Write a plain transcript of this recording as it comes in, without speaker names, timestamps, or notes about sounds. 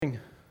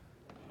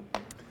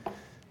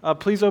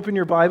Please open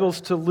your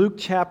Bibles to Luke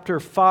chapter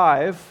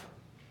 5.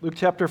 Luke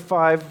chapter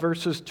 5,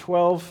 verses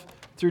 12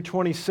 through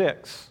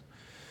 26.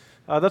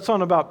 That's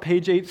on about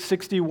page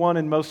 861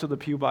 in most of the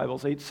Pew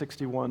Bibles,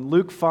 861.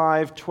 Luke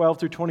 5, 12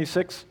 through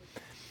 26.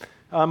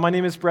 My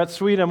name is Brett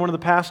Sweet. I'm one of the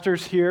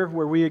pastors here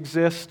where we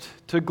exist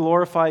to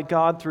glorify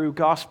God through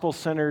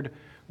gospel-centered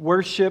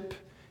worship,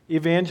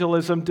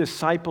 evangelism,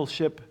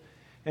 discipleship,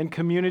 and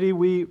community.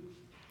 We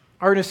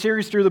are in a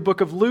series through the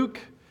book of Luke,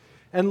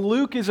 and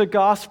Luke is a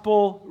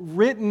gospel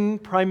written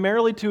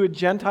primarily to a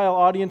Gentile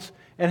audience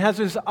and has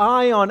his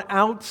eye on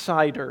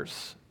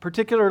outsiders,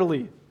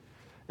 particularly.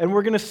 And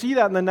we're going to see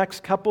that in the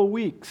next couple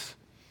weeks.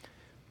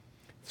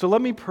 So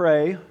let me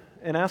pray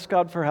and ask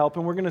God for help,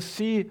 and we're going to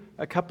see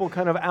a couple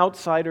kind of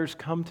outsiders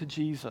come to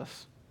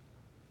Jesus.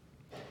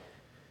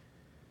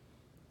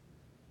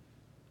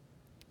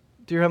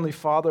 Dear Heavenly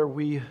Father,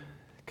 we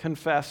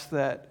confess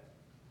that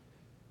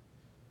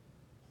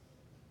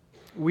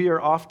we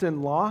are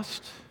often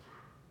lost,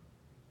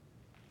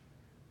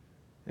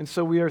 and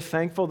so we are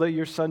thankful that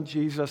your Son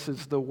Jesus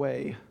is the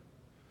way.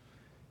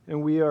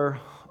 And we are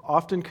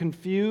often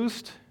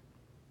confused,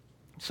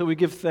 so we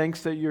give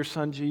thanks that your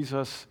Son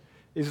Jesus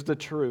is the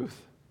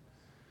truth.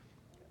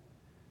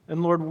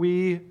 And Lord,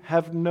 we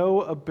have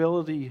no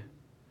ability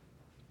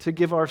to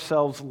give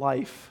ourselves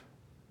life.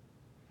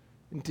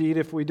 Indeed,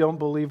 if we don't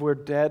believe, we're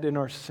dead in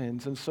our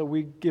sins. And so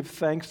we give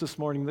thanks this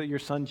morning that your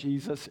Son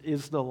Jesus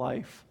is the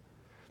life.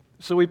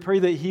 So we pray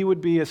that he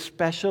would be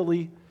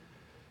especially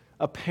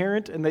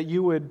apparent and that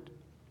you would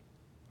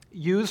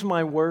use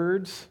my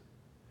words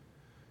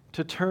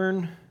to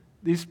turn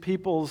these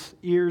people's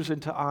ears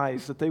into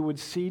eyes, that they would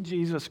see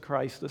Jesus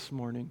Christ this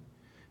morning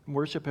and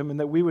worship him,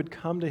 and that we would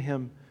come to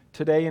him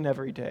today and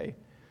every day.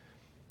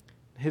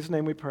 In his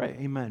name we pray,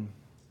 amen.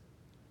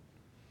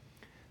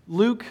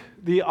 Luke,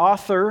 the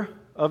author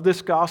of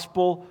this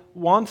gospel,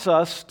 wants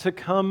us to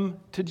come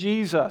to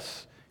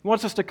Jesus. He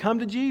wants us to come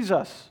to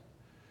Jesus.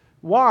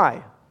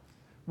 Why?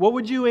 What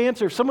would you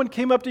answer? If someone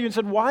came up to you and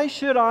said, why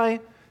should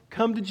I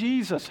come to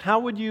Jesus? How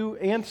would you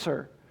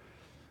answer?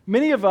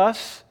 Many of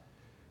us,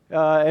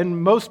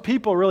 and most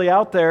people really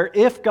out there,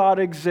 if God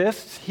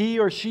exists, he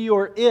or she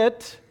or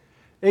it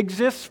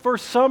exists for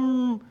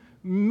some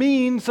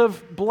means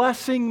of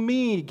blessing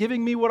me,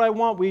 giving me what I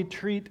want. We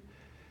treat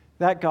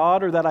that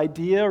God or that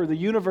idea or the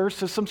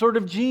universe as some sort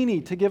of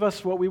genie to give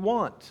us what we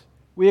want.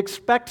 We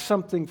expect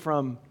something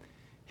from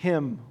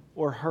him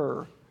or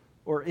her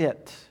or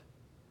it.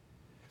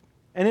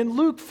 And in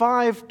Luke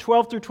 5,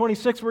 12 through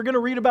 26, we're going to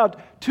read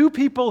about two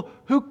people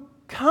who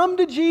come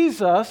to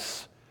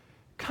Jesus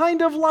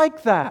kind of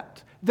like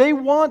that. They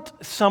want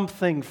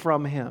something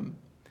from him.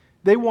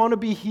 They want to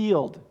be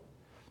healed.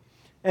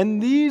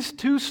 And these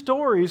two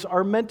stories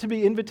are meant to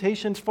be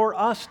invitations for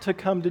us to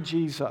come to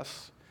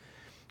Jesus.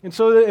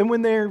 And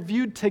when they're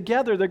viewed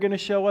together, they're going to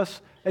show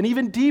us an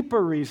even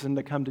deeper reason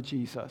to come to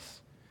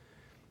Jesus.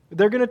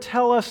 They're going to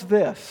tell us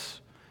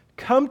this: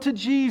 come to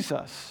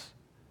Jesus.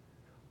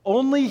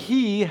 Only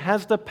he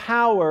has the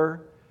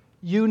power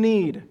you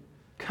need.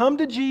 Come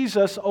to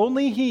Jesus.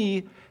 Only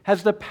he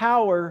has the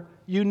power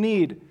you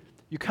need.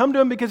 You come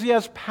to him because he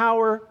has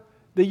power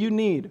that you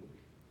need.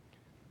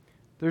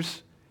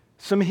 There's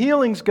some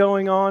healings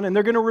going on, and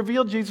they're going to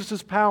reveal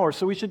Jesus' power,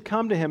 so we should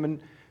come to him.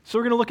 And so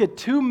we're going to look at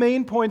two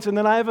main points, and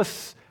then I have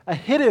a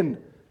hidden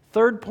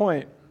third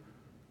point,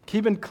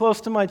 keeping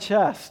close to my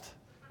chest.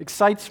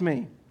 Excites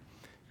me.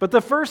 But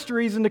the first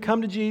reason to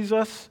come to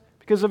Jesus,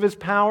 because of his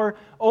power,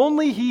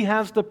 only he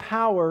has the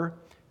power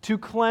to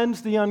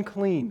cleanse the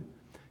unclean.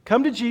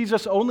 Come to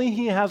Jesus, only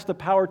he has the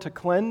power to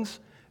cleanse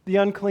the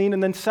unclean.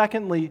 And then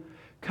secondly,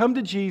 come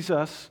to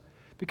Jesus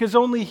because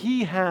only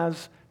he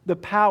has the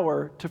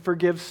power to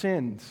forgive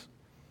sins.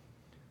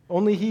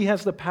 Only he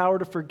has the power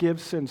to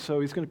forgive sins. So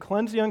he's going to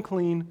cleanse the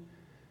unclean,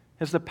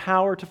 has the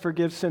power to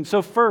forgive sins.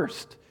 So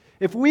first,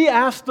 if we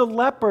ask the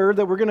leper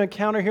that we're going to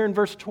encounter here in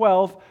verse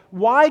 12,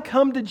 why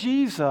come to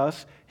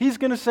Jesus? He's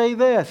going to say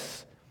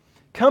this: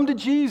 come to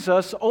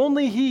Jesus,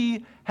 only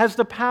he has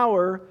the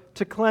power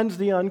to cleanse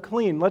the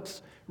unclean.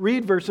 Let's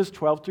read verses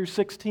 12 through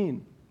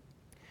 16.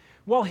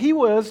 While he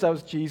was, that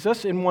was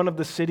Jesus, in one of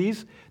the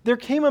cities, there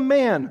came a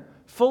man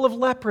full of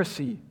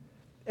leprosy.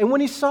 And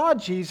when he saw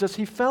Jesus,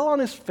 he fell on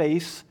his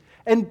face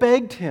and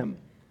begged him,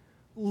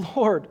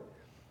 Lord,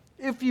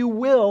 if you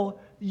will,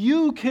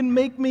 you can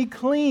make me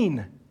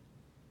clean.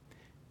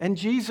 And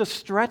Jesus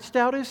stretched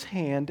out his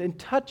hand and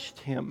touched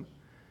him,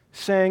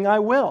 saying, I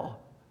will.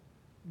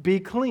 Be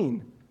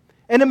clean.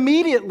 And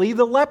immediately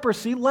the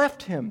leprosy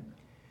left him.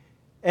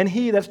 And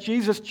he, that's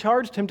Jesus,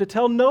 charged him to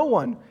tell no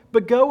one,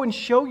 but go and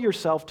show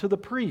yourself to the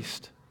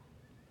priest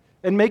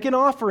and make an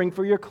offering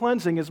for your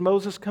cleansing as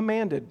Moses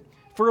commanded,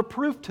 for a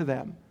proof to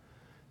them.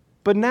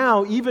 But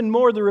now, even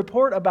more, the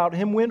report about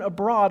him went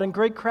abroad, and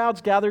great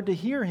crowds gathered to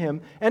hear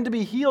him and to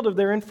be healed of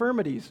their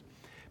infirmities.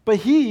 But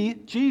he,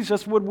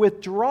 Jesus, would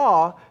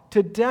withdraw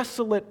to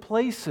desolate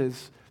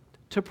places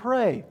to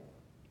pray.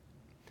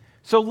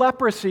 So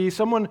leprosy,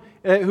 someone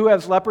who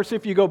has leprosy,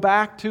 if you go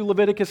back to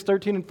Leviticus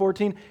 13 and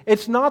 14,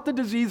 it's not the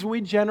disease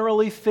we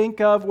generally think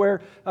of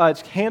where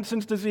it's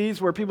Hansen's disease,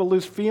 where people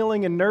lose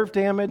feeling and nerve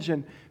damage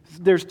and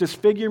there's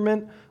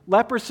disfigurement.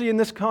 Leprosy in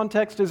this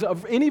context is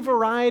of any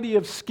variety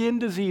of skin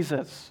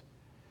diseases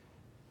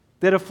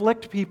that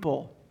afflict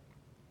people.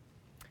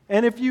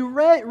 And if you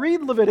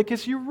read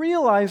Leviticus, you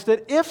realize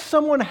that if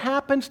someone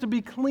happens to be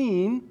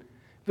clean,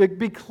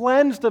 be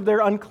cleansed of their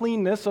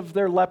uncleanness, of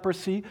their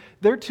leprosy,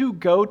 they're to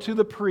go to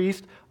the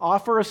priest,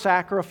 offer a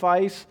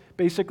sacrifice,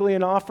 basically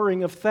an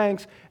offering of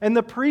thanks, and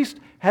the priest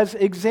has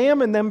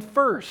examined them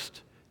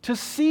first to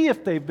see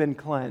if they've been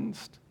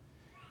cleansed.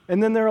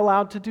 And then they're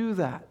allowed to do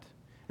that.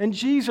 And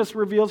Jesus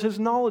reveals his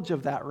knowledge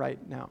of that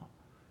right now.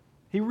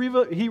 He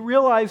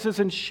realizes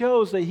and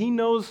shows that he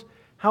knows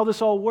how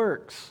this all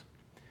works.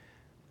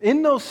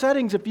 In those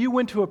settings, if you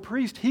went to a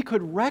priest, he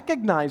could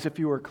recognize if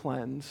you were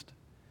cleansed.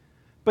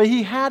 But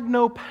he had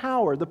no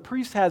power. The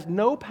priest has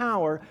no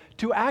power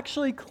to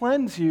actually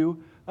cleanse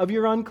you of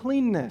your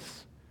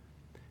uncleanness.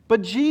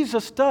 But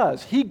Jesus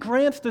does. He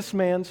grants this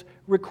man's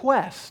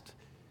request.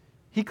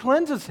 He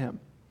cleanses him.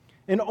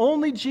 And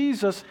only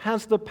Jesus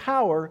has the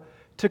power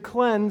to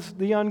cleanse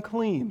the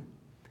unclean.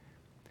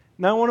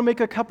 Now I want to make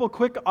a couple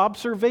quick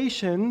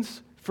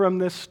observations from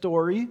this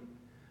story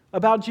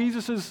about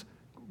Jesus'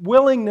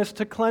 willingness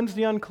to cleanse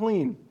the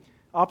unclean.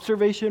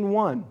 Observation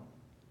 1.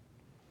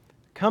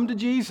 Come to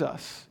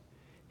Jesus.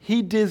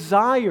 He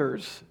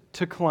desires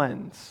to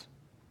cleanse.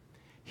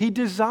 He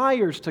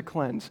desires to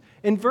cleanse.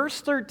 In verse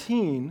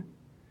 13,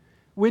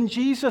 when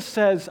Jesus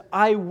says,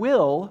 I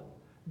will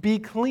be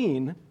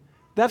clean,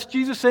 that's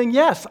Jesus saying,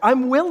 yes,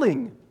 I'm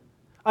willing.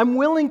 I'm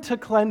willing to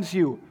cleanse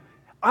you.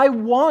 I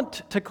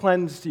want to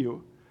cleanse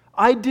you.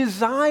 I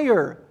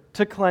desire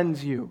to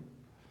cleanse you.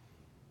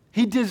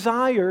 He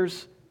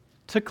desires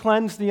to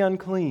cleanse the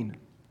unclean.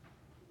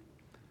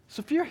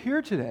 So if you're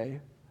here today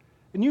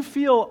and you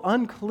feel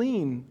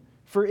unclean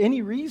for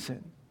any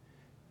reason,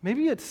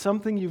 maybe it's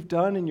something you've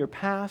done in your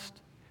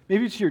past,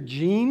 maybe it's your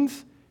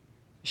genes,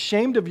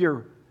 ashamed of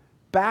your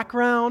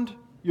background,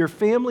 your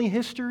family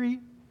history,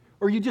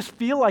 or you just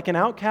feel like an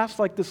outcast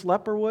like this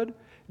leper would,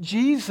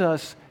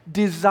 Jesus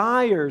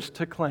desires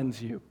to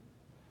cleanse you.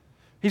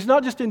 He's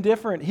not just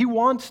indifferent, he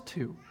wants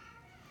to.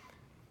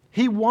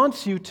 He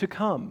wants you to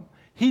come.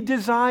 He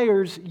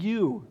desires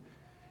you.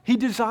 He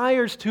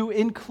desires to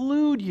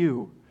include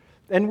you.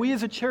 And we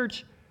as a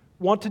church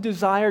want to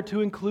desire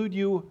to include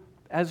you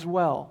as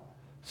well.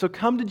 So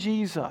come to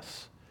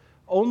Jesus.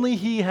 Only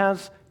he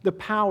has the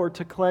power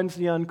to cleanse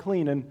the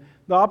unclean. And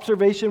the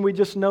observation we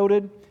just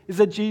noted is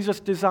that Jesus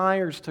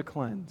desires to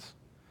cleanse.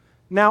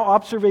 Now,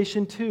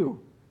 observation 2.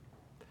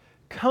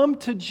 Come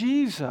to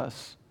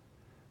Jesus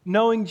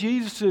knowing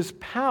Jesus'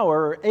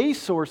 power, or a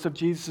source of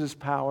Jesus'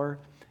 power,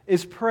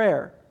 is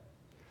prayer.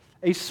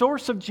 A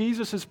source of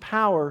Jesus'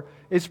 power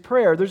is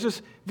prayer. There's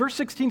this, verse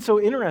 16,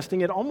 so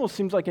interesting, it almost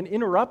seems like an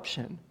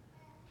interruption.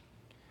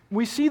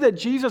 We see that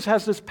Jesus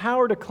has this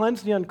power to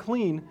cleanse the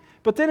unclean,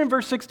 but then in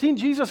verse 16,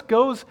 Jesus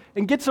goes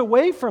and gets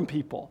away from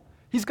people.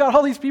 He's got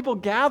all these people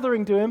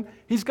gathering to him.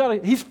 He's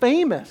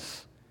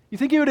famous. You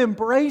think he would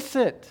embrace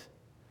it,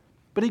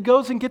 but he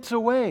goes and gets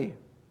away.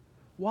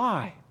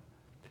 Why?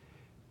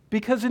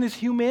 Because in his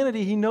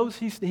humanity, he knows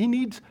he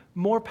needs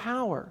more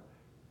power.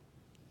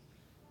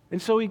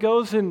 And so he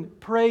goes and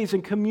prays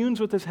and communes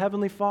with his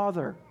heavenly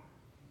Father.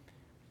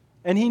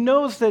 And he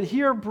knows that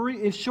here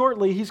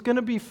shortly he's going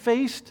to be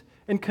faced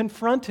and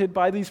confronted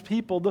by these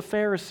people, the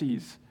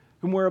Pharisees,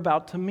 whom we're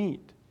about to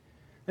meet.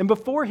 And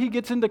before he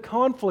gets into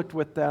conflict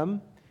with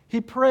them,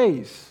 he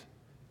prays.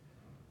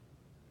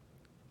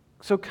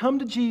 So come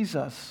to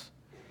Jesus.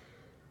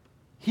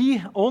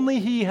 Only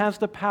he has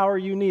the power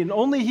you need, and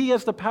only he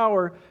has the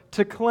power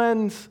to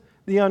cleanse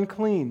the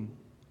unclean.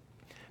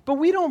 But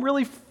we don't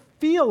really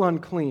feel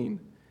unclean.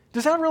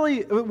 Does that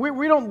really,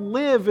 we don't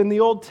live in the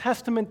Old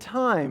Testament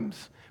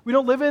times. We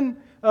don't live in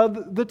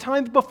the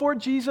times before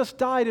Jesus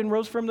died and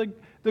rose from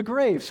the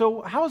grave.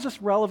 So how is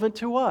this relevant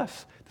to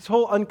us, this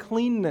whole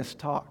uncleanness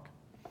talk?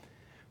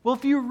 Well,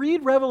 if you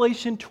read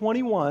Revelation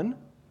 21,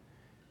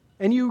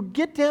 and you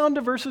get down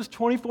to verses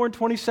 24 and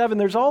 27,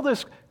 there's all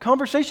this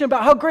conversation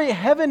about how great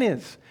heaven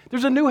is.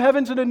 There's a new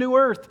heavens and a new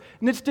earth.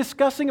 And it's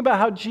discussing about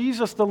how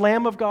Jesus, the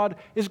Lamb of God,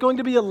 is going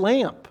to be a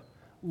lamp,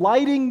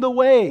 lighting the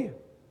way.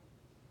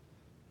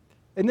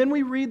 And then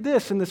we read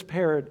this in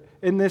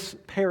this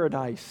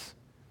paradise.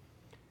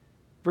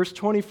 Verse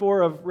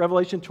 24 of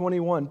Revelation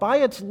 21. By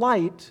its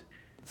light,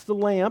 it's the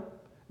lamp,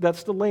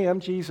 that's the Lamb,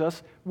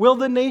 Jesus, will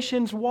the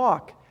nations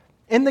walk,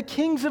 and the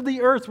kings of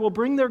the earth will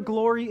bring their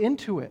glory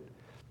into it.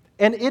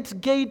 And its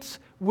gates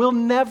will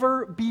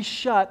never be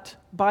shut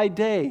by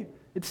day.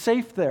 It's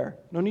safe there.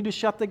 No need to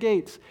shut the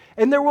gates.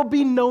 And there will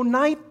be no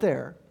night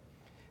there.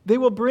 They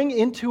will bring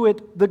into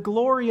it the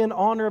glory and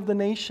honor of the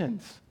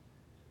nations.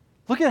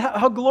 Look at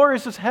how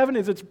glorious this heaven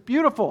is. It's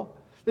beautiful.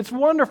 It's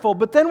wonderful.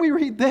 But then we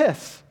read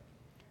this.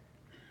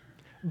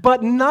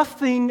 But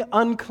nothing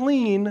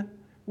unclean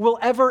will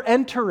ever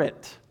enter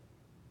it.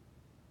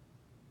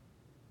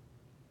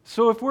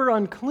 So if we're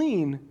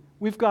unclean,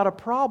 we've got a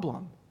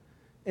problem.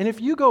 And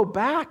if you go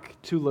back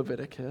to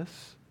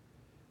Leviticus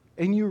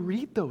and you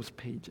read those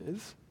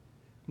pages,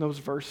 those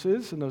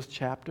verses and those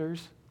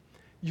chapters,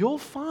 you'll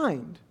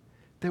find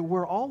that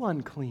we're all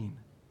unclean.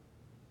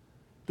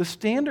 The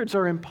standards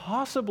are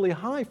impossibly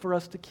high for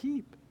us to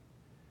keep.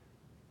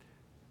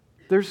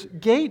 There's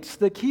gates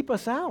that keep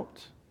us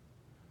out.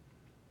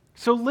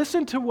 So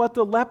listen to what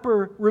the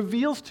leper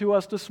reveals to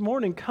us this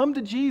morning. Come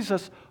to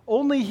Jesus.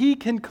 Only He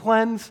can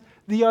cleanse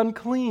the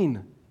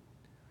unclean.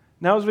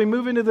 Now, as we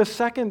move into the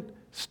second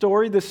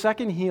story, the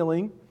second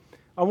healing,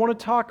 I want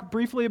to talk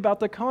briefly about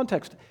the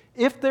context.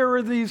 If there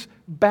are these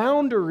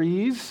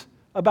boundaries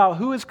about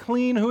who is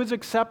clean, who is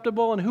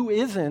acceptable, and who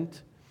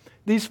isn't,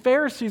 these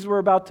Pharisees we're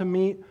about to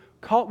meet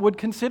would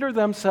consider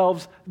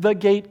themselves the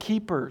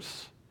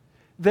gatekeepers.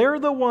 They're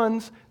the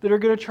ones that are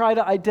going to try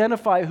to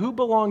identify who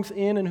belongs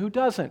in and who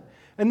doesn't.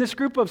 And this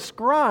group of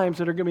scribes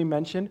that are going to be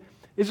mentioned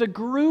is a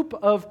group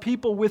of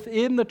people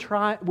within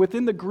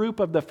the group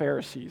of the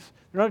Pharisees.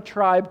 They're not a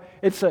tribe.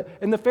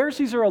 And the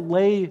Pharisees are a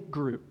lay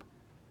group.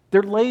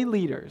 They're lay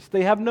leaders.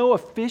 They have no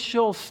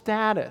official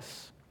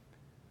status.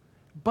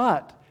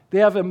 But they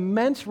have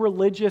immense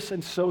religious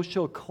and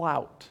social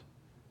clout.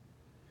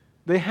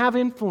 They have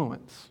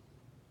influence.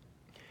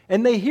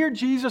 And they hear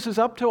Jesus is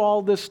up to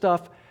all this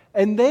stuff,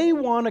 and they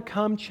want to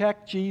come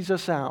check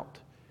Jesus out,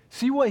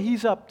 see what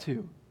He's up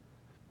to.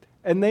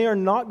 And they are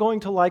not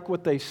going to like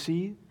what they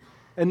see,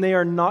 and they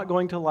are not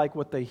going to like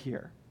what they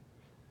hear.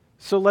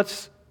 So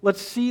let's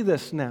see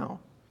this now.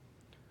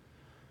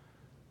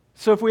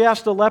 So if we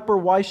ask the leper,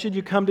 why should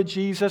you come to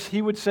Jesus?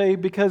 He would say,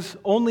 because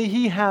only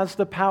He has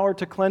the power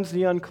to cleanse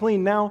the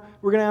unclean. Now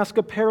we're going to ask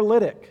a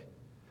paralytic,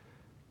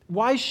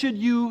 why should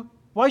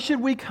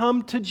we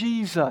come to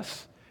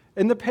Jesus?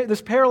 And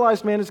this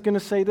paralyzed man is going to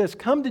say this,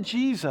 come to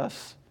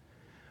Jesus.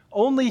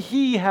 Only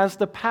He has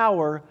the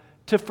power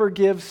to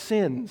forgive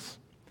sins.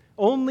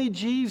 Only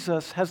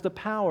Jesus has the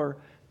power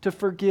to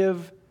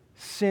forgive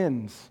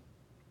sins.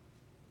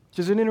 Which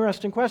is an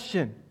interesting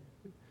question.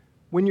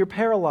 When you're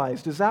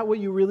paralyzed, is that what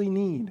you really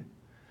need?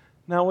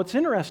 Now, what's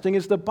interesting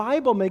is the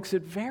Bible makes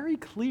it very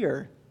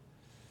clear,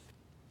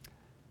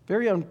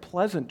 very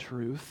unpleasant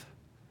truth,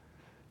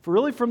 for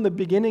really from the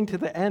beginning to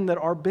the end, that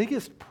our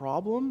biggest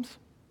problems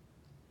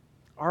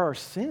are our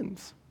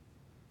sins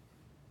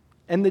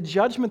and the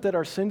judgment that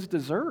our sins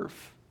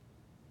deserve.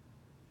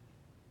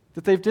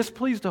 That they've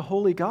displeased a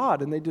holy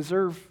God and they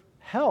deserve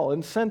hell.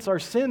 And since our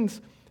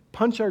sins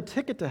punch our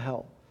ticket to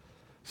hell.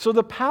 So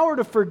the power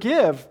to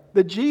forgive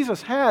that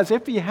Jesus has,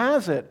 if He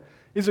has it,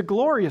 is a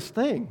glorious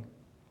thing.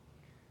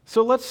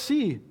 So let's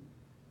see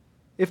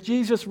if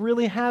Jesus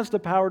really has the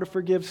power to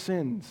forgive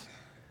sins.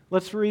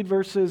 Let's read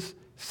verses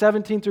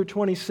 17 through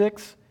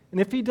 26.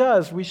 And if He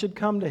does, we should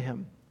come to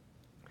Him.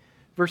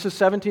 Verses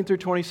 17 through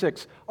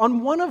 26.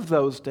 On one of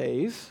those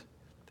days,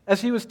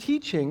 as He was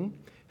teaching,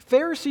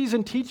 Pharisees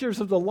and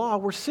teachers of the law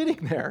were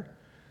sitting there,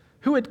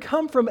 who had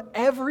come from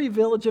every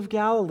village of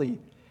Galilee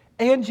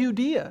and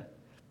Judea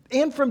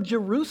and from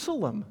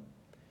Jerusalem.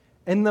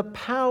 And the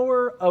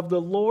power of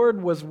the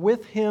Lord was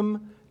with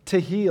Him to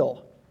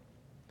heal.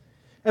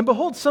 And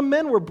behold, some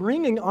men were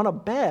bringing on a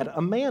bed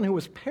a man who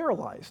was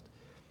paralyzed.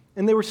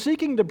 And they were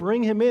seeking to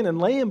bring him in and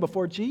lay him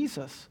before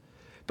Jesus.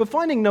 But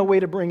finding no way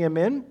to bring him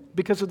in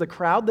because of the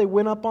crowd, they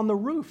went up on the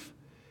roof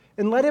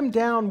and let him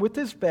down with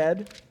his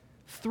bed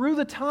through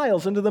the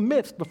tiles into the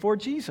midst before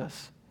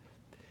Jesus.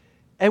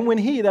 And when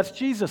He, that's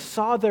Jesus,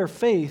 saw their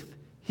faith,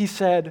 He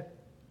said,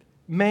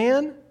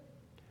 "Man,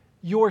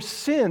 your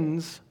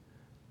sins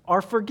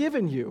are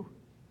forgiven you."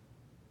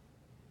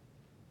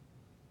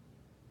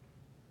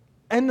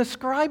 And the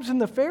scribes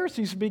and the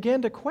Pharisees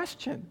began to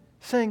question,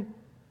 saying,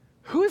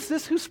 "Who is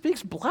this who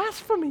speaks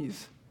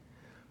blasphemies?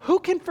 Who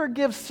can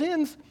forgive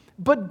sins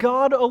but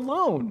God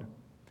alone?"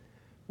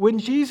 When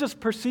Jesus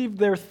perceived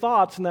their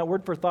thoughts, and that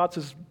word for thoughts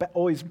is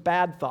always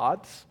bad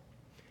thoughts,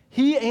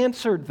 He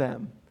answered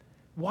them,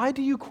 "Why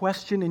do you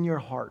question in your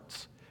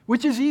hearts?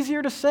 Which is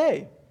easier to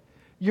say,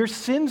 'Your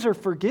sins are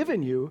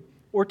forgiven you,'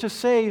 or to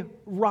say,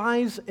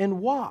 'Rise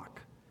and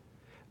walk'?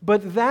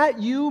 But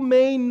that you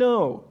may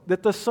know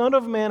that the Son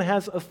of Man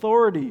has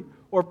authority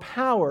or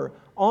power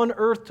on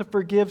earth to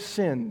forgive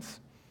sins."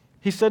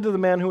 He said to the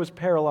man who was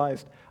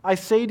paralyzed, "I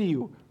say to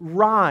you,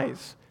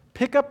 rise,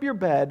 pick up your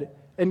bed,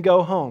 and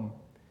go home."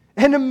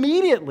 And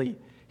immediately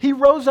he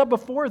rose up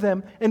before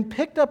them and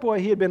picked up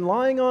what he had been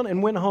lying on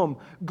and went home,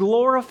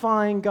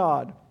 glorifying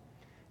God.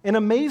 And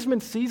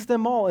amazement seized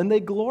them all, and they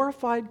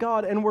glorified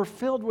God and were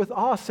filled with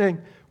awe,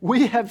 saying,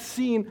 "We have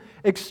seen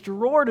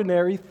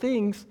extraordinary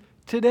things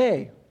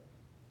today."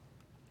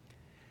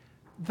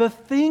 The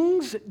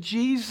things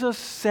Jesus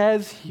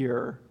says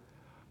here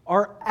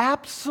are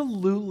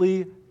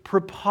absolutely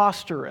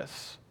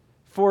preposterous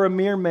for a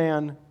mere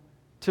man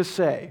to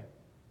say.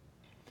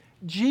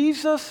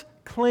 Jesus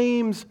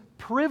claims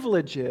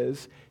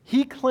privileges,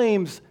 He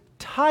claims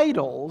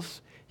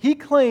titles, He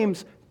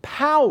claims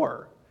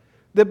power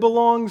that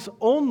belongs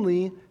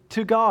only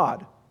to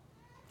God.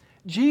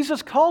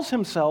 Jesus calls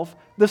Himself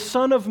the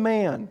Son of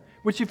Man,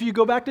 which if you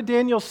go back to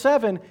Daniel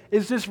 7,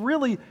 is this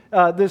really,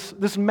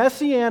 this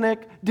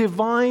messianic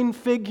divine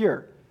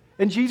figure.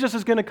 And Jesus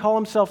is going to call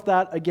himself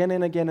that again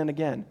and again and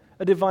again,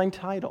 a divine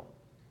title.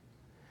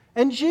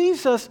 And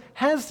Jesus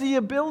has the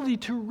ability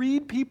to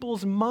read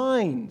people's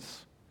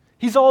minds.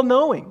 He's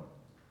all-knowing.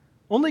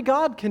 Only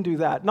God can do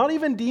that. Not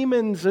even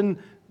demons and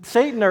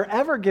Satan are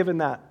ever given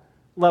that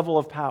level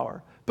of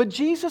power. But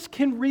Jesus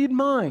can read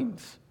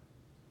minds.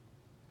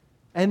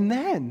 And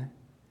then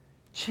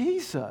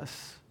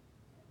Jesus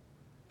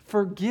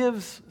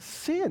forgives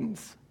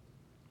sins.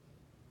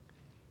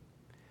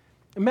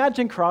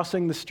 Imagine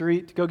crossing the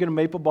street to go get a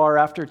maple bar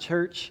after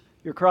church.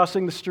 You're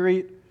crossing the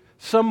street.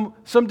 Some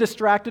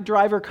distracted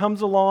driver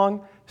comes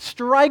along,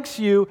 strikes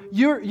you.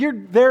 You're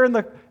there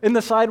in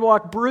the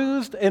sidewalk,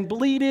 bruised and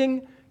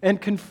bleeding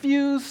and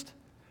confused.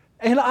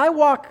 And I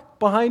walk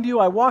behind you.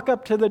 I walk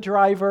up to the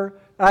driver.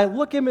 And I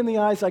look him in the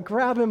eyes. I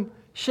grab him,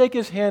 shake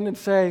his hand, and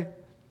say,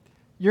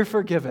 "You're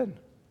forgiven."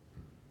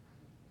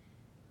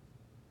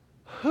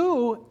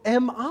 Who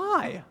am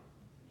I?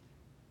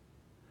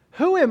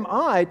 Who am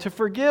I to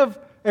forgive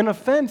an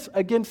offense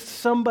against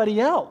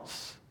somebody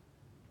else?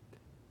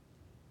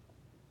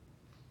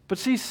 But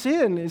see,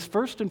 sin is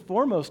first and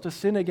foremost a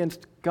sin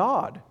against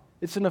God.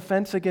 It's an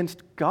offense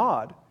against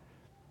God.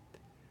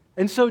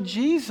 And so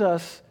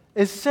Jesus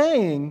is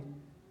saying,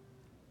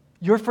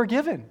 you're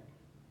forgiven.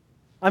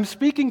 I'm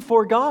speaking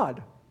for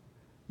God.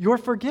 You're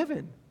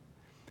forgiven.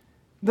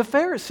 The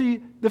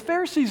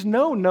Pharisees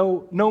know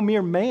no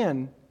mere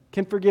man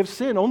can forgive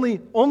sin.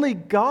 Only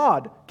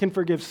God can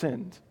forgive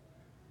sins,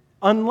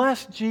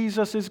 unless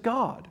Jesus is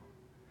God.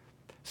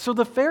 So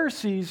the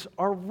Pharisees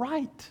are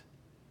right.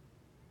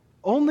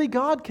 Only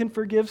God can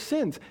forgive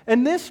sins.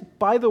 And this,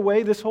 by the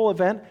way, this whole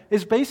event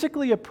is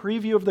basically a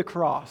preview of the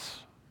cross.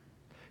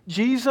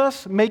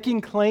 Jesus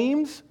making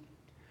claims,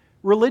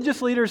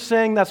 religious leaders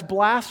saying that's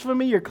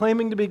blasphemy, you're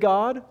claiming to be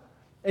God,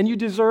 and you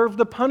deserve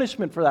the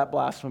punishment for that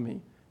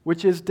blasphemy,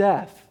 which is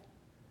death.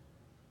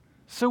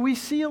 So we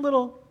see a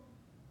little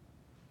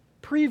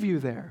preview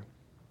there.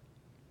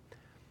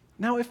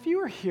 Now, if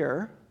you are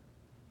here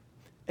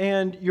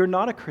and you're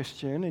not a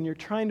Christian and you're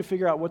trying to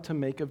figure out what to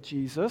make of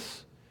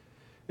Jesus,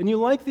 and you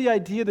like the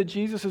idea that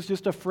Jesus is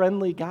just a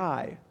friendly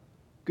guy,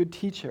 good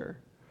teacher,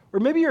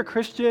 or maybe you're a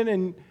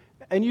Christian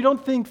and you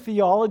don't think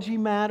theology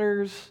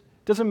matters,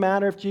 doesn't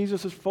matter if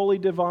Jesus is fully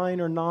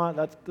divine or not,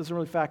 that doesn't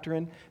really factor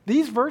in.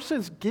 These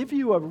verses give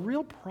you a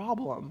real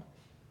problem.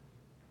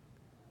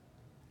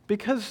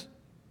 Because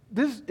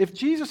if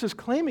Jesus is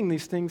claiming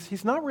these things,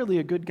 he's not really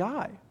a good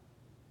guy.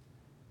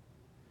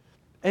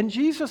 And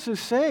Jesus is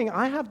saying,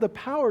 I have the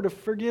power to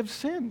forgive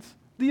sins.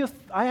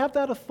 I have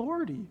that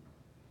authority.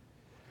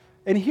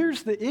 And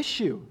here's the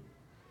issue.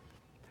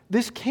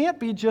 This can't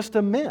be just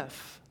a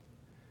myth.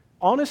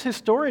 Honest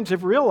historians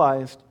have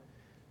realized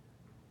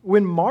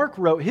when Mark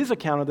wrote his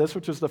account of this,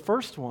 which was the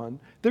first one,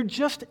 there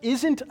just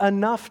isn't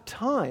enough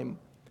time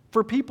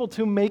for people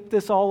to make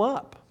this all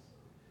up.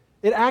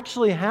 It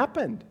actually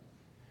happened.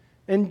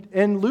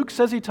 And Luke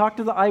says he talked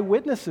to the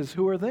eyewitnesses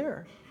who were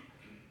there.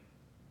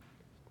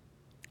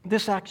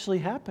 This actually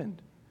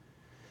happened.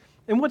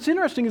 And what's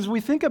interesting is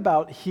we think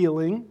about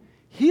healing.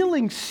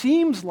 Healing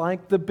seems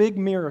like the big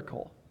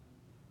miracle,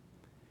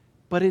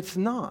 but it's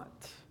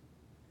not.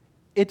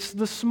 It's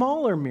the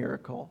smaller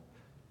miracle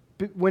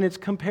when it's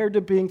compared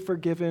to being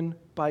forgiven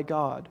by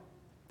God.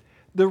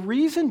 The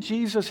reason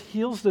Jesus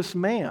heals this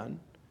man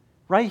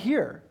right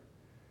here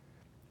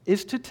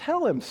is to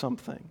tell him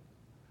something.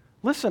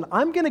 Listen,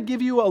 I'm going to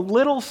give you a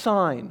little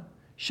sign,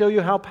 show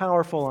you how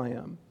powerful I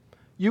am.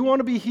 You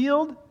want to be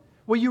healed?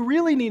 What you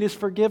really need is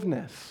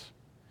forgiveness.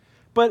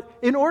 But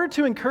in order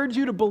to encourage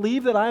you to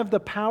believe that I have the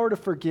power to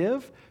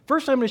forgive,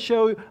 first I'm going to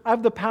show you I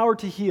have the power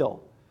to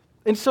heal.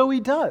 And so he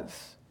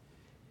does.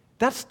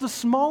 That's the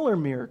smaller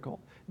miracle.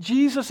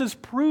 Jesus is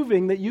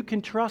proving that you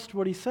can trust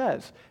what he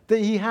says, that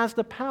he has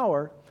the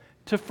power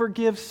to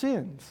forgive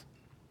sins.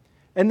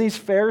 And these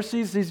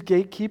Pharisees, these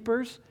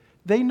gatekeepers,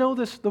 they know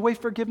this, the way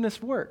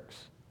forgiveness works.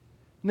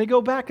 And they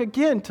go back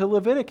again to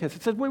Leviticus.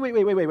 It says,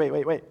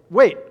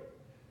 wait.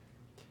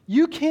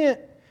 You can't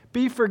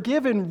be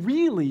forgiven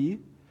really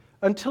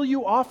until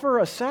you offer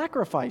a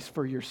sacrifice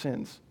for your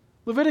sins.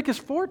 Leviticus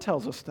 4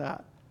 tells us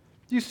that.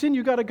 You sin,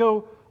 you got to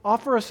go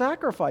offer a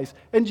sacrifice.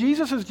 And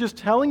Jesus is just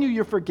telling you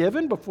you're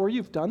forgiven before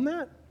you've done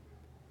that?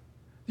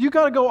 You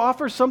got to go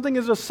offer something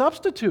as a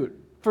substitute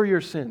for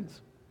your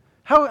sins.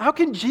 How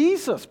can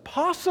Jesus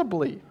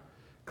possibly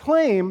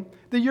claim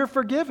that you're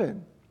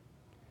forgiven?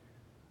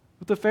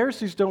 What the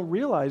Pharisees don't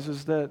realize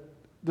is that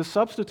the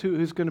substitute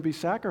who's going to be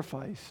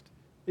sacrificed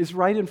is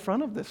right in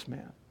front of this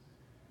man.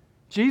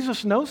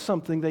 Jesus knows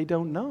something they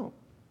don't know.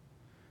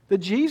 That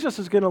Jesus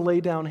is going to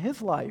lay down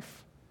his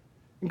life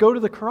and go to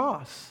the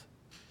cross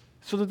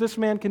so that this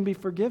man can be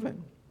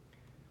forgiven.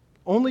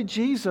 Only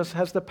Jesus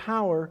has the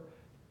power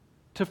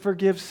to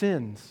forgive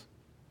sins.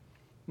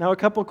 Now, a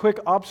couple quick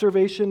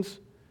observations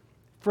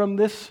from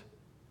this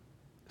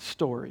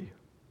story.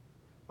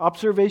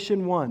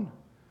 Observation 1.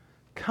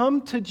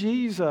 Come to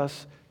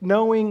Jesus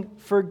knowing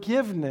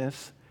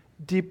forgiveness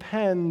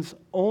depends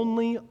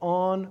only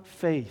on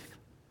faith.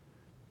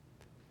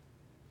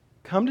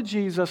 Come to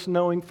Jesus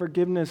knowing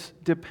forgiveness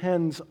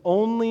depends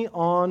only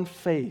on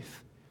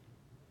faith.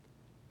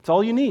 It's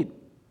all you need.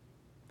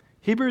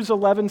 Hebrews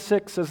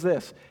 11:6 says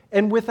this,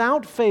 "And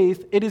without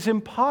faith it is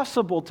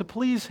impossible to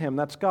please Him,"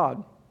 that's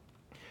God.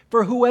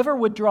 "For whoever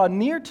would draw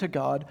near to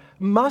God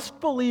must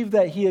believe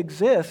that He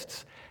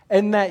exists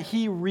and that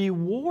He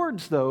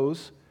rewards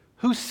those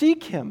who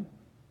seek Him."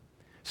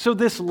 So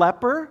this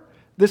leper,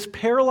 this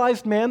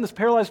paralyzed man's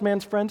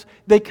friends,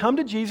 they come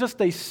to Jesus,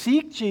 they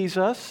seek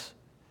Jesus,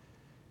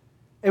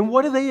 and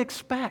what do they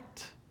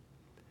expect?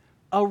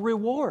 A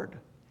reward,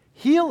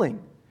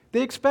 healing.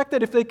 They expect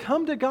that if they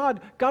come to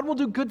God, God will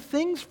do good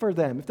things for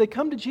them. If they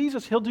come to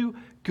Jesus, He'll do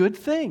good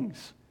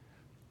things.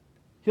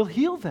 He'll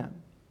heal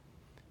them.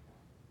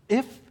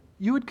 If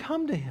you would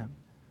come to Him.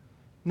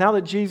 Now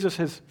that Jesus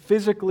has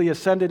physically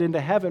ascended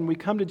into heaven, we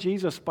come to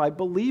Jesus by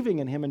believing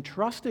in Him and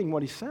trusting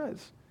what He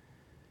says.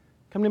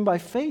 Come to Him by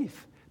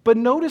faith. But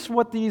notice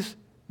what these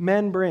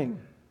men bring.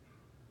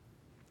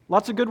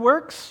 Lots of good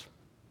works?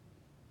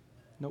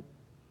 Nope.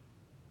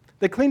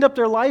 They cleaned up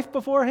their life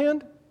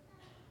beforehand?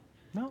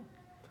 No.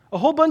 A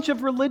whole bunch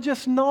of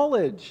religious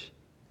knowledge,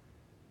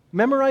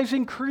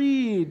 memorizing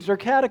creeds or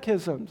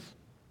catechisms.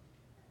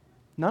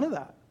 None of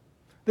that.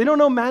 They don't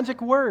know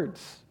magic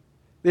words.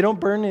 They don't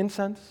burn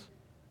incense.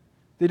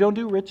 They don't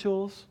do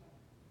rituals.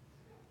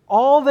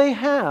 All they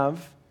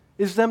have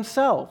is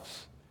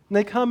themselves, and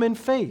they come in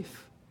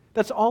faith.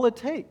 That's all it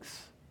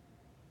takes.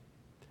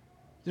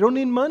 They don't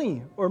need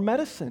money or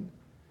medicine.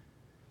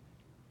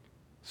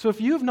 So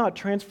if you have not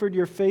transferred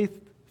your faith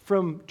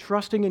from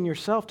trusting in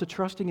yourself to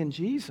trusting in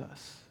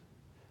Jesus,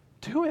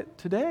 do it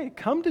today.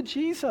 Come to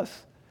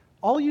Jesus.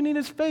 All you need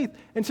is faith.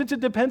 And since it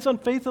depends on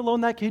faith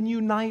alone, that can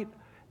unite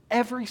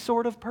every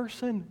sort of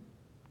person.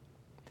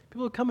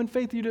 People who come in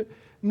faith,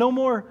 no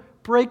more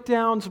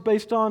breakdowns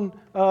based on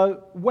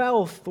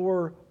wealth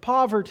or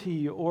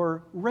poverty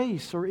or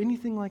race or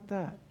anything like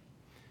that.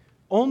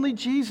 Only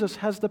Jesus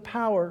has the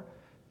power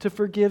to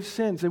forgive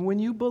sins. And when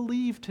you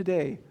believe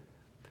today,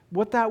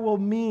 what that will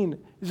mean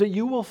is that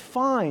you will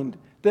find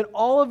that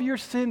all of your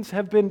sins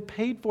have been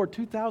paid for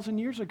 2,000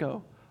 years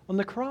ago on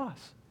the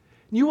cross.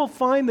 You will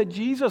find that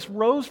Jesus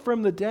rose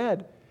from the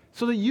dead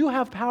so that you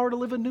have power to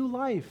live a new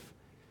life.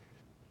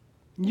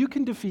 You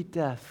can defeat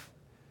death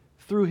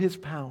through His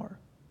power.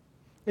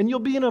 And you'll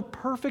be in a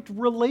perfect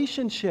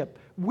relationship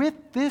with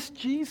this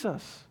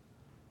Jesus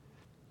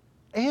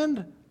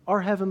and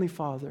our Heavenly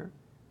Father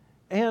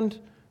and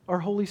our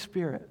Holy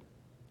Spirit.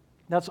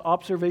 That's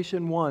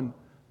observation 1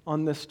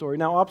 on this story.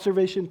 Now,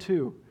 observation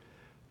 2.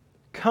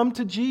 Come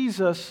to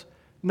Jesus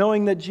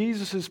knowing that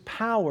Jesus'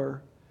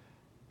 power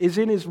is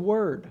in His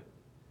Word.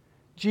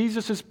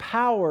 Jesus'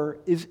 power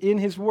is in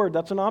His Word.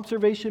 That's an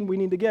observation we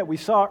need to get. We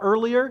saw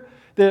earlier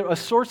that a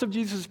source of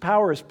Jesus'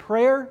 power is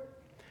prayer.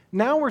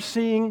 Now we're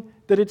seeing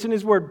that it's in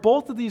His Word.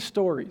 Both of these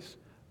stories,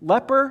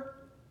 leper,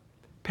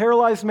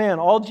 paralyzed man,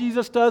 all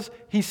Jesus does,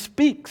 He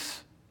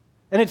speaks,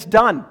 and it's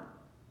done.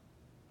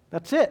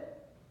 That's it.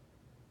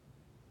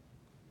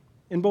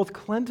 In both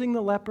cleansing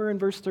the leper in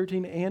verse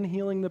 13 and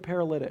healing the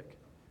paralytic.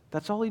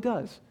 That's all He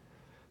does.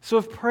 So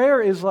if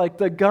prayer is like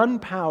the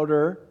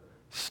gunpowder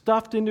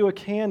stuffed into a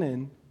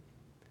cannon,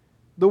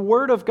 the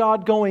Word of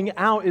God going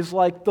out is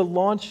like the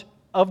launch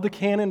of the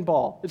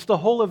cannonball. It's the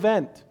whole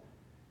event.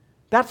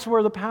 That's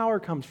where the power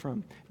comes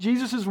from.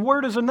 Jesus'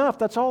 Word is enough.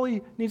 That's all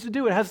He needs to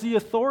do. It has the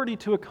authority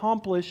to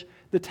accomplish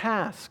the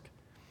task,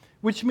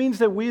 which means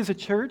that we as a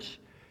church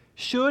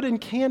should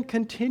and can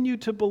continue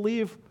to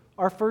believe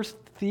our first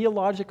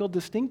theological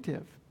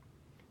distinctive.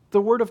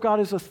 The Word of God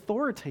is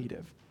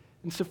authoritative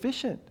and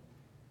sufficient.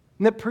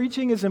 And that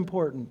preaching is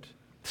important.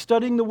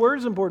 Studying the Word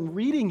is important.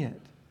 Reading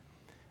it.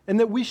 And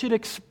that we should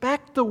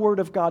expect the Word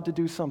of God to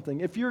do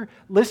something. If you're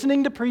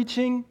listening to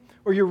preaching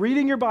or you're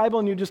reading your Bible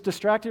and you're just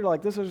distracted, you're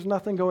like, there's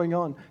nothing going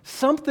on.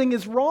 Something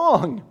is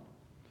wrong.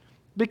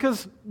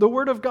 Because the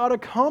Word of God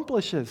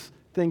accomplishes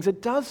things.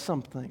 It does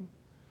something.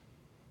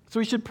 So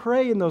we should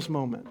pray in those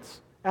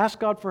moments. Ask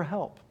God for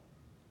help.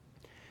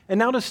 And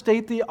now to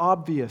state the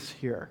obvious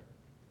here.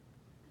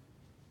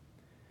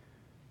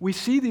 We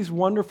see these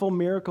wonderful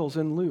miracles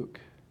in Luke.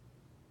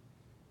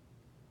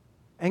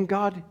 And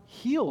God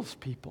heals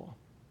people.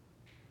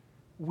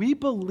 We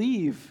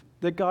believe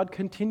that God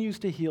continues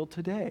to heal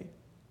today.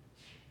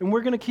 And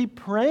we're going to keep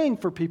praying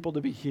for people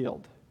to be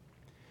healed.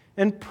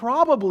 And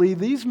probably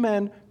these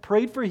men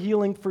prayed for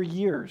healing for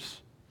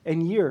years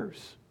and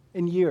years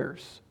and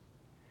years.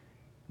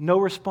 No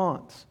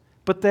response.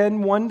 But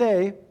then one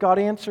day, God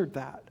answered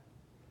that.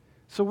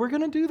 So we're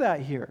going to do that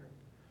here.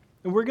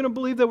 And we're going to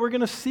believe that we're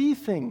going to see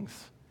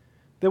things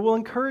that will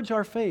encourage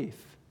our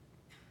faith.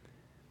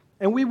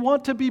 And we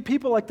want to be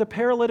people like the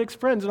paralytic's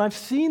friends. And I've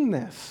seen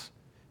this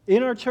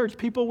in our church.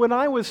 People, when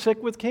I was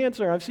sick with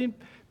cancer, I've seen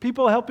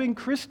people helping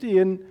Christy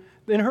in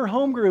her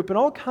home group and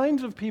all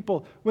kinds of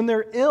people when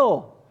they're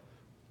ill.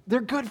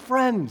 They're good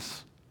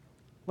friends,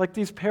 like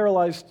this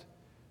paralyzed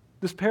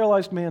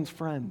man's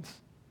friends.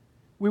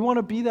 We want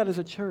to be that as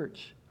a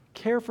church.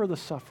 Care for the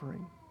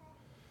suffering.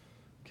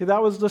 Okay,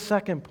 that was the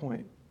second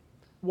point.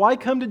 Why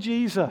come to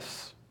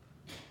Jesus?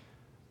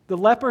 The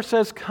leper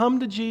says, come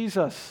to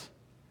Jesus.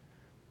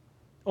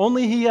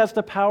 Only he has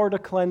the power to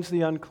cleanse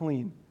the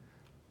unclean.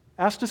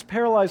 Asked this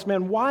paralyzed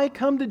man, why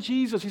come to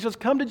Jesus? He says,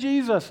 come to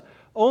Jesus.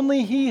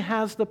 Only he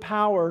has the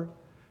power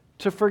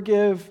to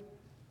forgive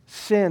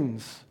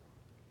sins.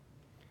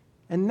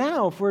 And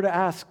now, if we're to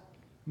ask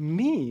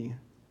me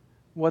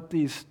what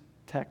these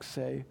texts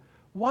say,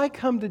 why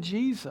come to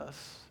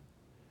Jesus?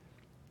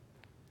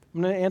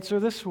 I'm going to answer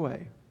this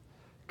way.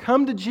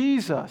 Come to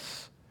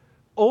Jesus.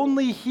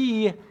 Only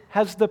he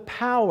has the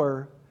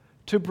power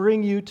to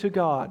bring you to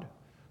God.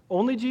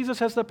 Only Jesus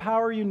has the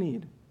power you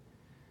need.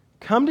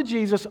 Come to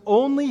Jesus.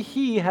 Only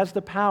he has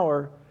the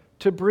power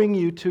to bring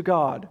you to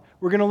God.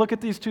 We're going to look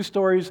at these two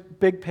stories,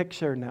 big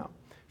picture now.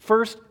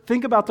 First,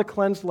 think about the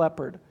cleansed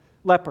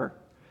leper.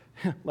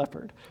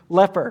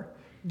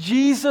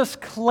 Jesus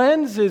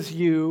cleanses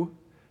you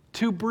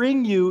to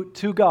bring you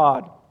to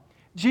God.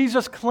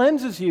 Jesus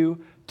cleanses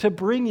you to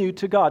bring you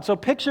to God. So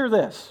picture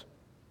this.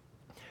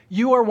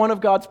 You are one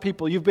of God's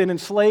people. You've been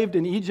enslaved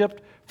in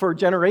Egypt for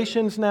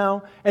generations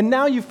now, and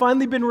now you've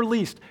finally been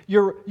released.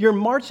 You're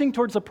marching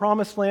towards the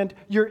promised land.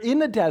 You're in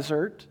the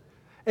desert,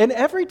 and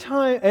every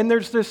time, and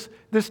there's this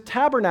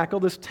tabernacle,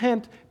 this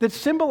tent that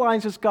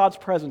symbolizes God's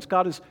presence.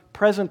 God is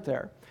present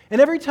there. And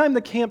every time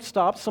the camp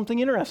stops, something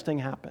interesting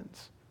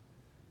happens.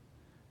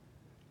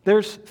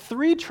 There's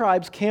 3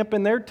 tribes camp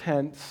in their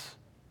tents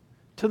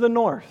to the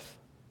north.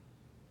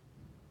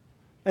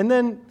 And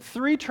then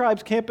 3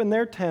 tribes camp in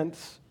their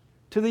tents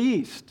to the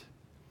east.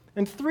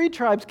 And 3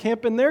 tribes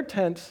camp in their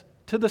tents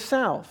to the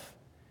south.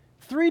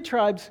 3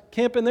 tribes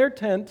camp in their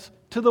tents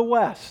to the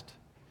west.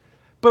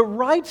 But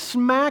right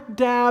smack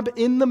dab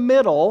in the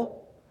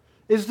middle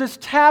is this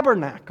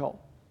tabernacle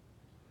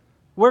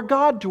where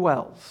God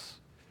dwells,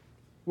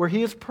 where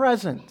he is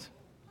present.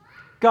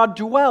 God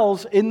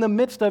dwells in the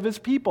midst of his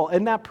people,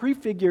 and that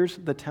prefigures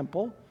the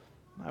temple.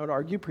 I would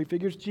argue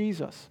prefigures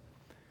Jesus.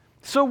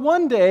 So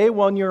one day,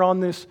 when you're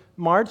on this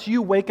march,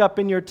 you wake up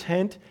in your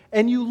tent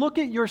and you look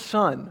at your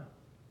son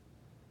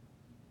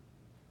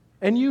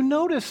and you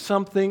notice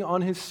something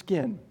on his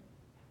skin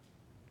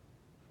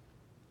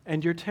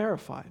and you're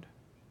terrified.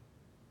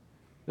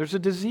 There's a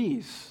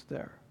disease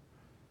there.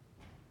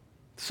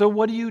 So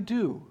what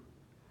do?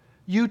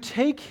 You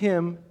take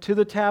him to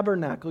the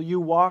tabernacle.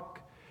 You walk,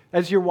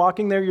 as you're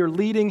walking there, you're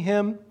leading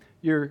him.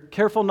 You're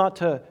careful not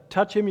to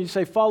touch him. You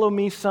say, follow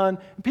me, son.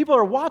 And people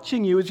are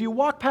watching you as you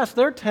walk past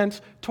their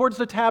tents towards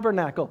the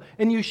tabernacle.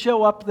 And you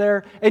show up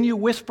there and you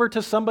whisper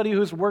to somebody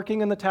who's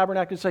working in the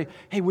tabernacle and say,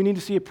 hey, we need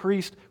to see a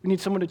priest. We need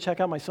someone to check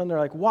out my son. They're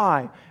like,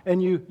 why?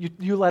 And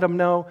you let them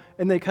know.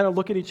 And they kind of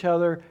look at each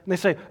other and they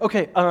say,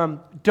 okay,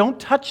 don't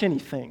touch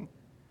anything.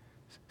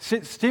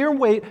 Steer and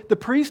wait. The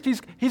priest,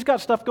 he's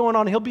got stuff going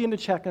on. He'll be in to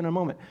check in a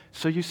moment.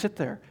 So you sit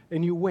there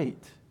and you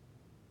wait.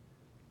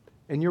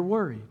 And you're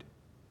worried.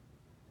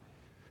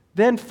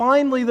 Then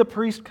finally the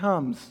priest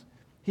comes.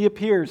 He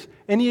appears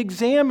and he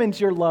examines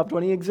your loved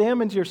one. He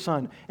examines your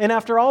son. And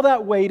after all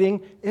that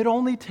waiting, it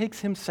only takes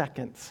him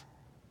seconds.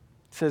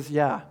 He says,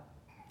 yeah,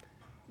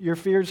 your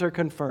fears are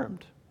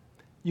confirmed.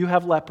 You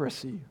have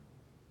leprosy.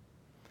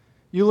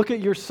 You look at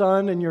your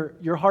son and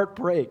your heart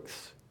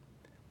breaks.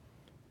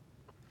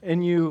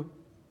 And you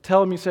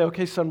tell him, you say,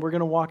 okay, son, we're going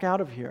to walk out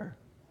of here.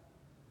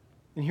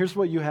 And here's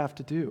what you have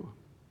to do.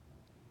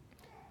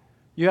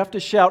 You have to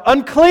shout,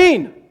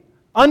 unclean!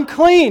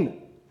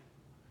 Unclean!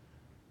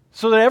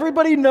 So that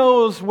everybody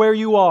knows where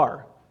you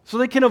are. So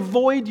they can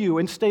avoid you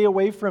and stay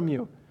away from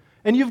you.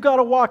 And you've got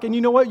to walk, and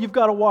you know what? You've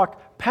got to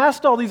walk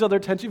past all these other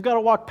tents. You've got to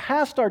walk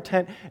past our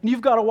tent, and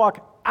you've got to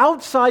walk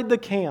outside the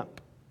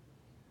camp.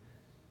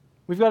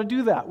 We've got to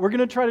do that. We're going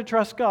to try to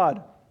trust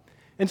God.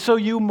 And so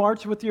you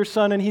march with your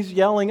son, and he's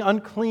yelling,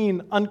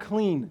 unclean,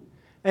 unclean.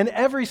 And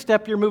every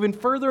step you're moving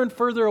further and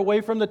further away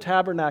from the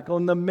tabernacle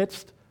in the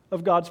midst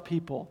of God's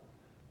people,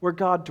 where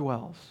God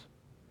dwells.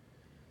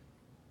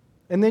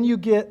 And then you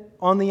get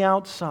on the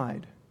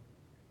outside,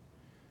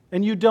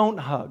 and you don't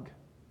hug.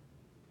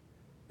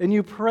 And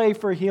you pray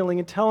for healing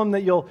and tell him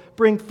that you'll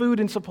bring food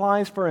and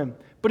supplies for him.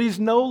 But he's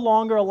no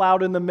longer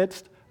allowed in the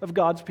midst of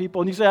God's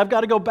people. And you say, I've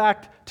got to go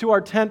back to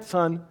our tent,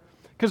 son,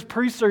 because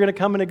priests are going to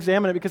come and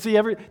examine it because they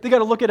got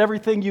to look at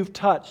everything you've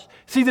touched.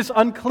 See, this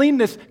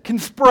uncleanness can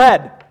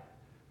spread,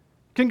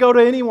 can go to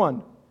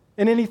anyone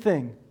and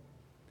anything.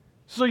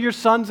 So your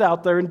son's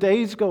out there, and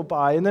days go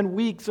by, and then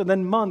weeks, and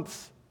then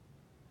months.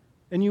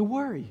 And you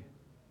worry.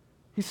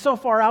 He's so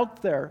far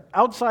out there,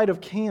 outside of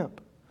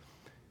camp.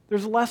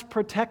 There's less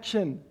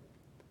protection.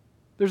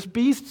 There's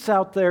beasts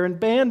out there and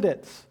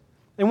bandits.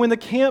 And when the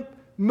camp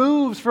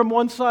moves from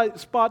one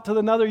spot to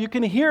another, you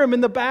can hear him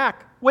in the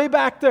back, way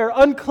back there,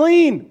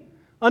 unclean,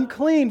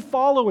 unclean,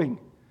 following.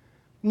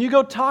 And you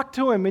go talk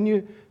to him,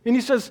 and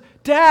he says,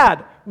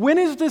 Dad, when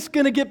is this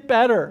going to get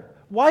better?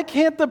 Why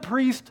can't the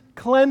priest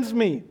cleanse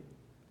me?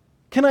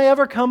 Can I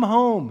ever come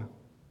home?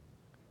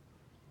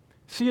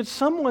 See, it's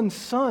someone's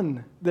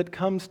son that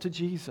comes to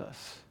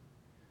Jesus.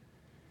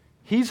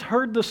 He's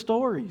heard the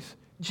stories.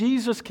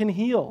 Jesus can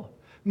heal.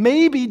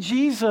 Maybe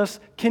Jesus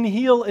can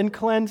heal and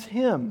cleanse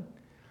him.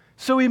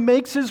 So he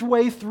makes his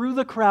way through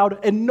the crowd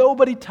and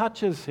nobody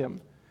touches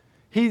him.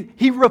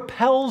 He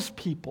repels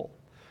people.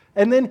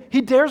 And then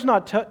he dares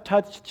not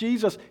touch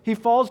Jesus. He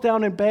falls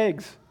down and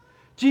begs,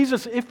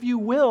 Jesus, if you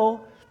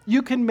will,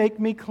 you can make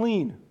me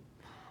clean.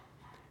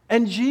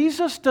 And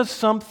Jesus does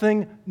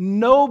something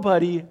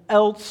nobody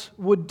else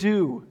would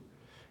do.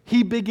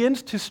 He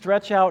begins to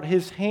stretch out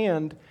his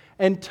hand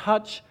and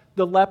touch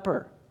the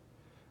leper.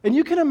 And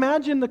you can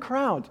imagine the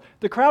crowd.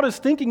 The crowd is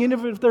thinking,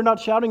 even if they're not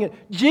shouting it,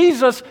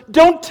 Jesus,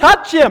 don't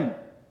touch him.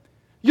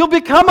 You'll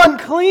become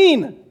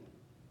unclean.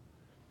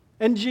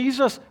 And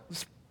Jesus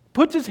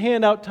puts his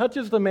hand out,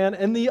 touches the man,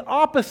 and the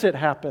opposite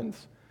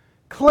happens.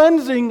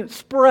 Cleansing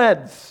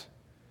spreads.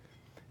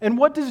 And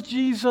what does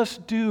Jesus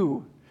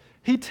do?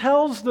 He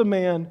tells the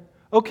man,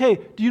 okay,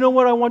 do you know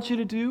what I want you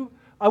to do?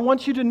 I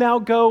want you to now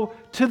go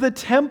to the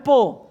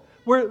temple,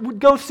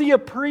 go see a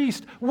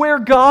priest where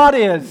God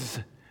is.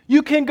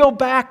 You can go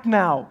back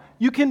now.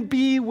 You can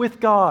be with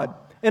God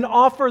and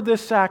offer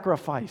this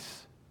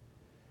sacrifice.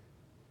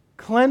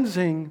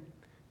 Cleansing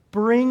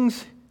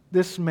brings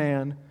this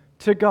man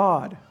to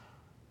God.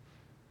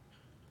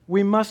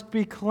 We must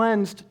be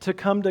cleansed to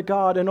come to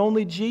God, and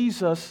only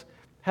Jesus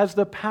has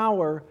the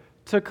power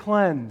to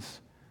cleanse.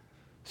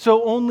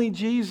 So only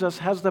Jesus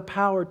has the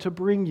power to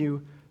bring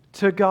you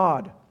to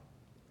God.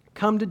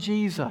 Come to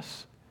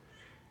Jesus.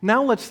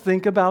 Now let's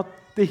think about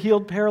the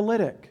healed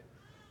paralytic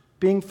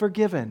being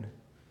forgiven.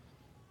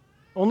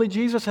 Only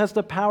Jesus has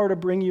the power to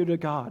bring you to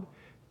God.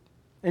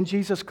 And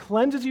Jesus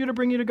cleanses you to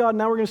bring you to God.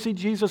 Now we're going to see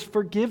Jesus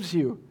forgives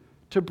you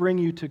to bring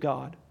you to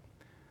God.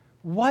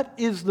 What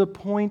is the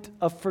point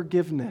of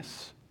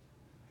forgiveness?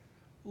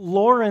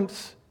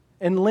 Lawrence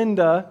and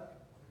Linda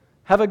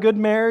have a good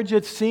marriage,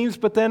 it seems,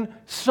 but then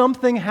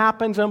something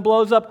happens and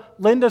blows up.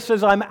 Linda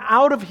says, I'm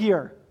out of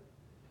here.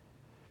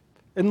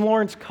 And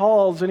Lawrence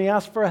calls and he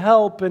asks for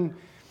help, and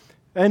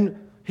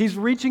he's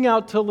reaching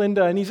out to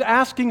Linda and he's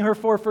asking her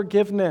for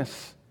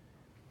forgiveness.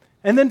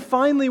 And then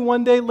finally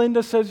one day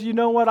Linda says, you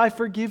know what, I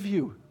forgive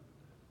you.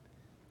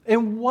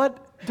 And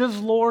what does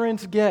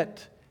Lawrence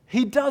get?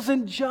 He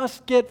doesn't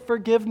just get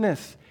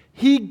forgiveness.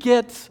 He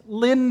gets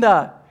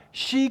Linda.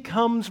 She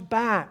comes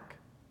back.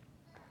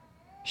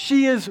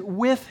 She is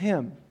with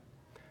him.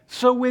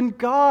 So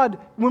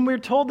when we're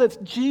told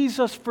that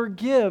Jesus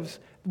forgives,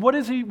 what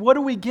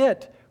do we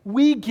get?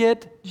 We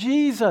get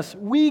Jesus.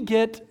 We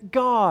get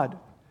God.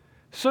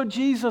 So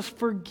Jesus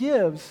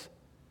forgives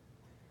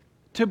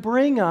to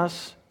bring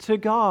us to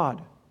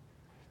God.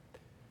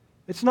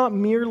 It's not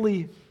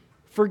merely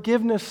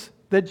forgiveness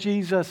that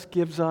Jesus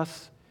gives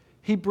us.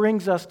 He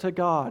brings us to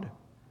God.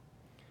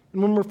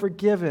 And when we're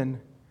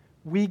forgiven,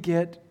 we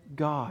get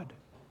God.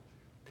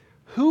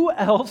 Who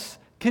else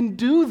can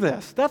do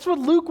this? That's what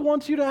Luke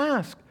wants you to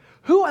ask.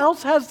 Who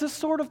else has this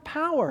sort of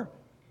power?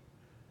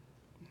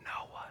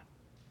 No one.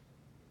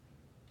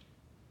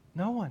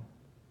 No one.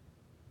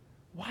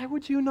 Why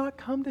would you not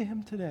come to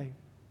him today?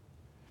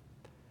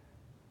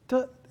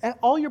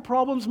 All your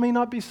problems may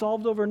not be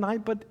solved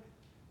overnight, but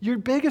your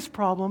biggest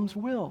problems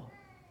will.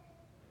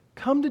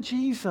 Come to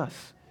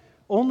Jesus.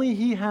 Only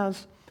he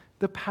has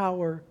the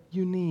power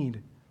you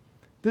need.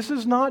 This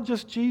is not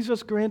just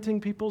Jesus granting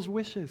people's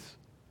wishes.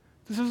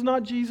 This is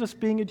not Jesus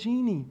being a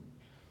genie.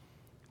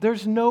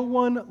 There's no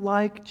one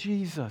like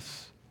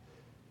Jesus.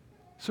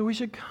 So we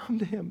should come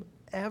to him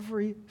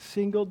every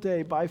single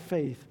day by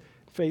faith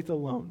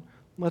alone.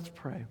 Let's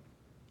pray.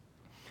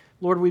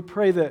 Lord, we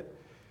pray that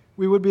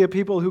we would be a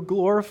people who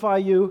glorify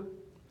you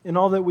in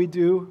all that we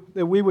do,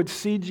 that we would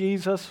see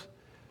Jesus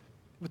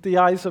with the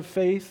eyes of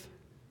faith,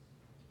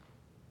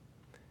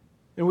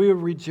 and we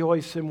would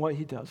rejoice in what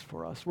he does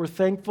for us. We're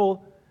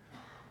thankful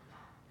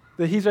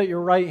that he's at your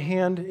right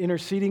hand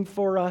interceding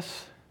for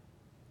us.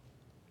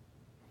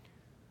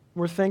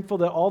 We're thankful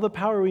that all the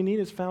power we need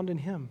is found in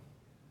him.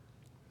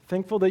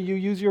 Thankful that you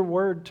use your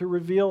word to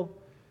reveal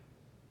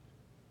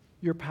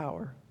your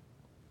power.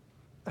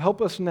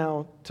 Help us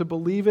now to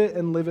believe it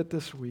and live it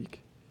this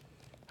week.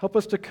 Help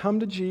us to come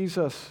to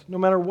Jesus no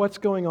matter what's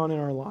going on in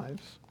our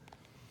lives.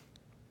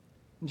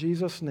 In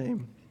Jesus'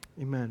 name,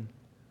 amen.